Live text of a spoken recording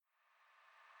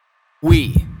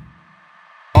We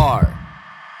are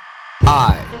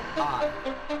I.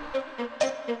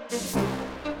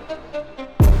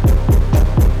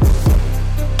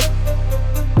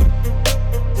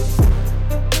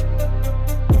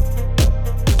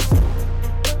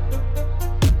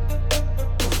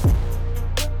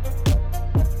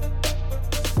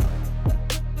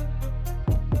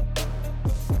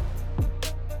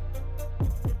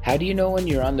 How do you know when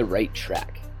you're on the right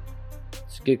track?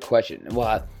 It's a good question.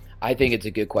 Well, I think it's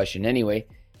a good question anyway.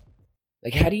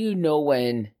 Like, how do you know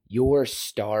when your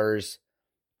stars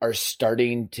are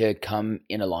starting to come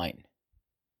in a line?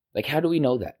 Like, how do we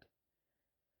know that?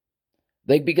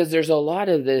 Like, because there's a lot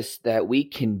of this that we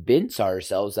convince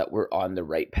ourselves that we're on the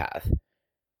right path.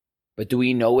 But do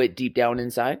we know it deep down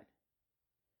inside?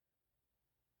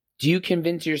 Do you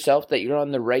convince yourself that you're on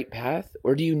the right path?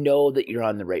 Or do you know that you're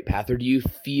on the right path? Or do you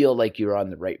feel like you're on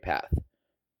the right path?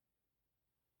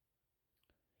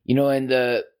 You know, and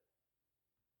the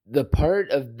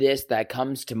part of this that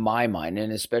comes to my mind,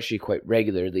 and especially quite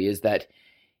regularly, is that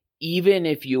even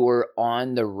if you were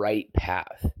on the right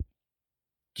path,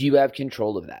 do you have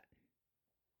control of that?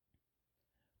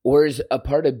 Or is a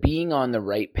part of being on the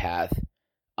right path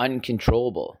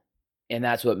uncontrollable? And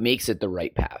that's what makes it the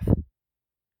right path.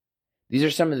 These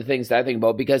are some of the things that I think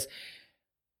about, because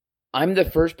I'm the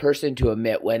first person to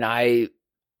admit when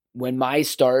my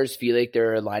stars feel like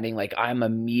they're aligning, like I'm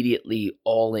immediately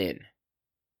all in.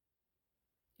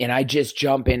 And I just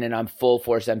jump in and I'm full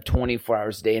force. I'm 24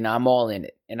 hours a day and I'm all in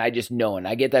it. And I just know, and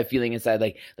I get that feeling inside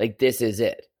like this is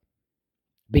it.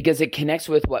 Because it connects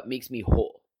with what makes me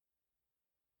whole.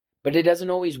 But it doesn't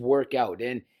always work out.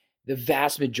 And the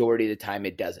vast majority of the time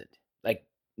it doesn't. Like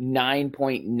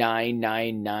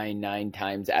 9.9999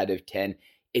 times out of 10,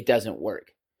 it doesn't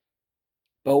work.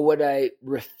 But what I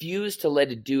refuse to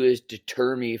let it do is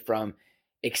deter me from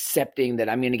accepting that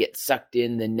I'm going to get sucked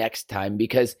in the next time,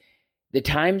 because the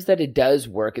times that it does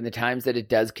work and the times that it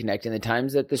does connect and the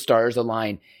times that the stars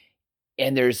align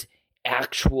and there's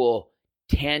actual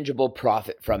tangible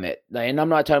profit from it. And I'm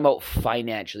not talking about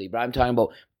financially, but I'm talking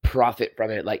about profit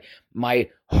from it. Like my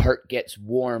heart gets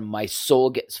warm, my soul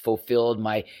gets fulfilled,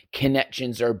 my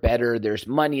connections are better, there's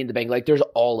money in the bank. Like there's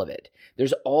all of it.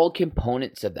 There's all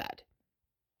components of that.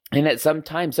 And at some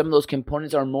time, some of those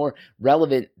components are more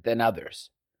relevant than others.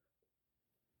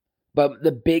 But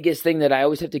the biggest thing that I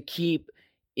always have to keep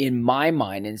in my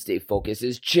mind and stay focused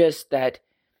is just that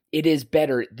it is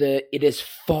better. It is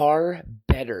far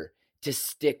better to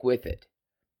stick with it.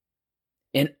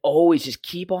 And always just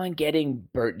keep on getting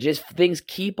burnt. Just things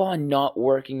keep on not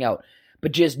working out.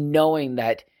 But just knowing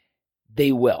that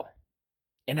they will.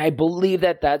 And I believe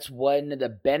that that's one of the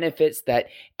benefits that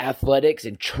athletics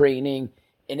and training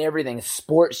and everything,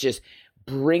 sports just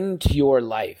bring to your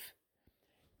life.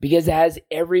 Because as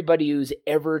everybody who's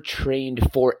ever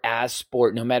trained for a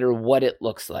sport, no matter what it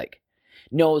looks like,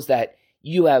 knows that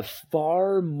you have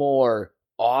far more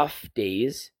off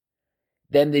days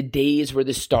than the days where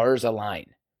the stars align.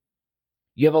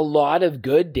 You have a lot of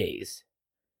good days.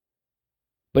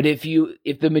 But if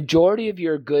the majority of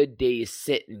your good days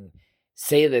sit and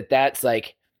say that that's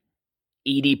like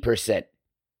 80%,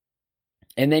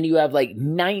 and then you have like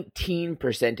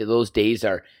 19% of those days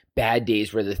are bad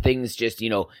days where the things just,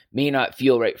 may not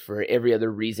feel right for every other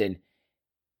reason.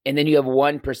 And then you have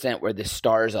 1% where the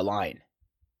stars align.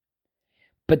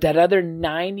 But that other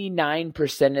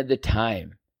 99% of the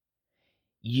time,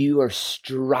 you are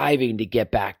striving to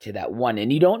get back to that one.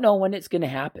 And you don't know when it's going to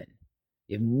happen.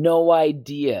 You have no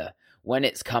idea when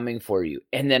it's coming for you.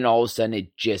 And then all of a sudden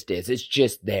it just is. It's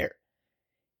just there.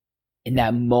 And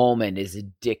that moment is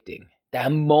addicting.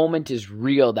 That moment is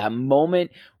real. That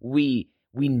moment we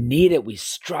need it. We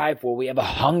strive for it. We have a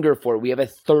hunger for it. We have a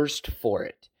thirst for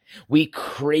it. We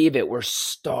crave it. We're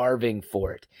starving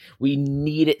for it. We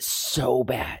need it so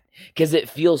bad because it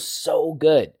feels so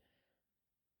good.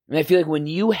 And I feel like when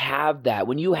you have that,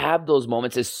 when you have those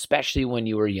moments, especially when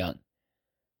you were young,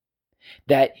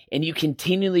 and you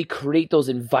continually create those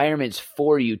environments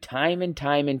for you time and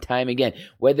time and time again,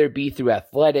 whether it be through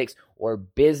athletics or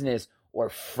business or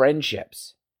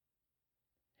friendships,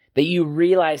 that you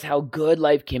realize how good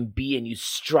life can be and you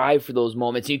strive for those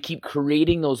moments. You keep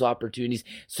creating those opportunities.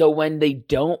 So when they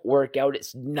don't work out,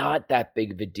 it's not that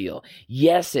big of a deal.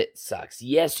 Yes, it sucks.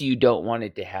 Yes, you don't want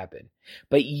it to happen.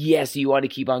 But yes, you want to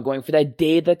keep on going for that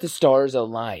day that the stars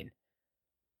align.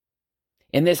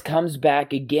 And this comes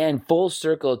back again, full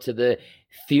circle to the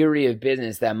theory of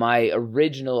business that my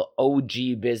original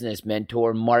OG business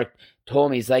mentor, Mark,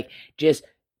 told me. He's like, just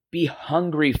be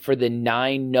hungry for the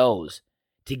 9 no's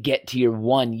to get to your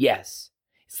one yes.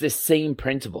 It's the same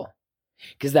principle.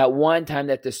 Because that one time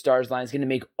that the stars align is going to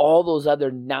make all those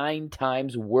other 9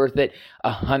 times worth it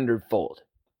 100-fold.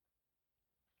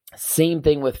 Same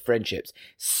thing with friendships.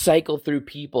 Cycle through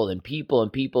people and people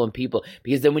and people and people.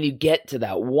 Because then when you get to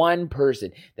that one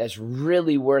person that's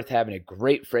really worth having a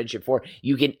great friendship for,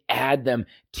 you can add them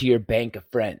to your bank of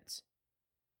friends.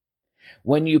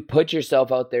 When you put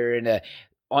yourself out there in a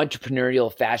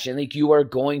entrepreneurial fashion, like, you are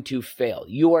going to fail.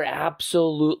 You are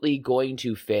absolutely going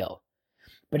to fail.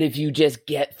 But if you just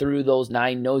get through those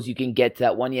 9 no's, you can get to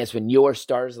that one yes when your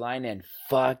stars align, and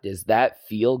fuck, does that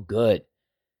feel good.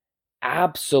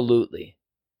 Absolutely.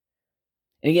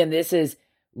 And again, this is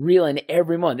real in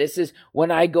every moment. This is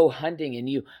when I go hunting and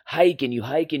you hike and you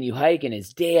hike and you hike, and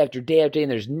it's day after day after day,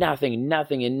 and there's nothing and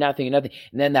nothing and nothing and nothing.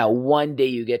 And then that one day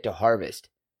you get to harvest.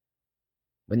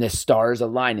 When the stars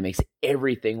align, it makes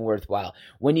everything worthwhile.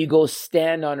 When you go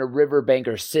stand on a riverbank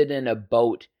or sit in a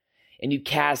boat and you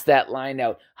cast that line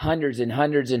out hundreds and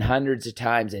hundreds and hundreds of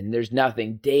times, and there's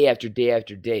nothing day after day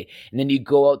after day. And then you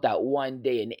go out that one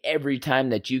day, and every time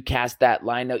that you cast that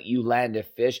line out, you land a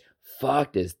fish.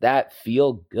 Fuck, does that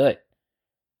feel good?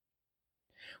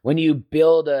 When you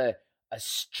build a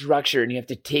structure and you have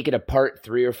to take it apart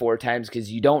 3 or 4 times because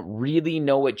you don't really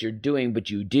know what you're doing, but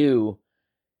you do.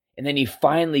 And then you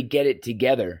finally get it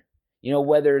together. You know,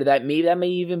 whether that may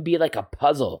even be like a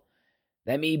puzzle.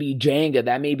 That may be Jenga.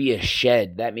 That may be a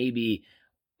shed. That may be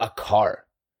a car.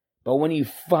 But when you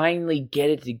finally get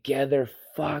it together,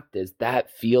 fuck, does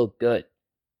that feel good?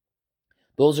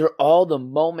 Those are all the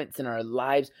moments in our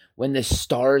lives when the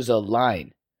stars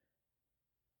align.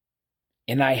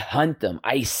 And I hunt them.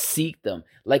 I seek them.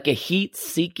 Like a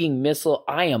heat-seeking missile,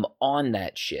 I am on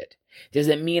that shit. Does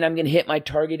it mean I'm going to hit my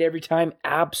target every time?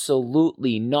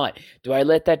 Absolutely not. Do I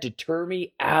let that deter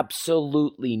me?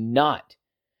 Absolutely not.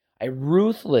 I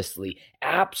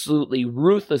absolutely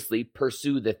ruthlessly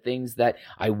pursue the things that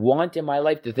I want in my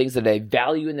life, the things that I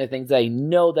value, and the things that I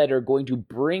know that are going to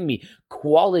bring me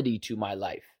quality to my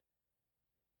life.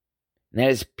 And that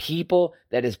is people,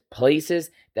 that is places,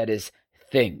 that is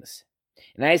things.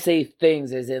 And I say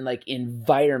things as in like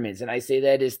environments. And I say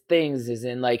that as things as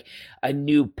in like a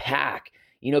new pack,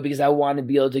 you know, because I want to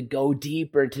be able to go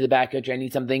deeper into the backcountry. I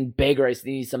need something bigger. I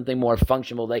need something more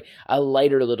functional, like a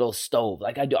lighter little stove.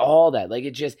 Like I do all that. Like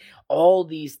it's just all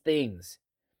these things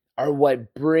are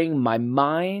what bring my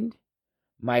mind,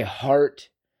 my heart,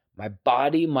 my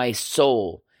body, my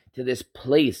soul to this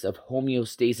place of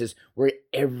homeostasis where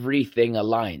everything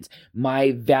aligns.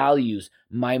 My values,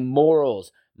 my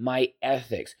morals, my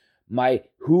ethics, my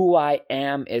who I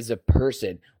am as a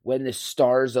person, when the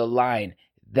stars align,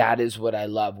 that is what I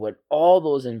love. When all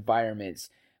those environments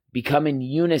become in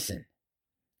unison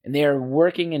and they are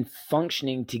working and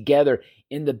functioning together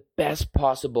in the best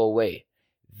possible way,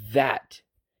 that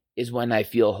is when I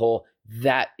feel whole.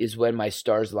 That is when my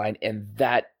stars align, and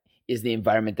that is the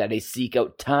environment that I seek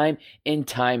out time and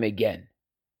time again.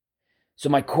 So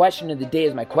my question of the day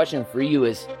is, my question for you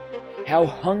is, how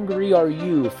hungry are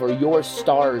you for your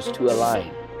stars to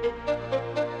align?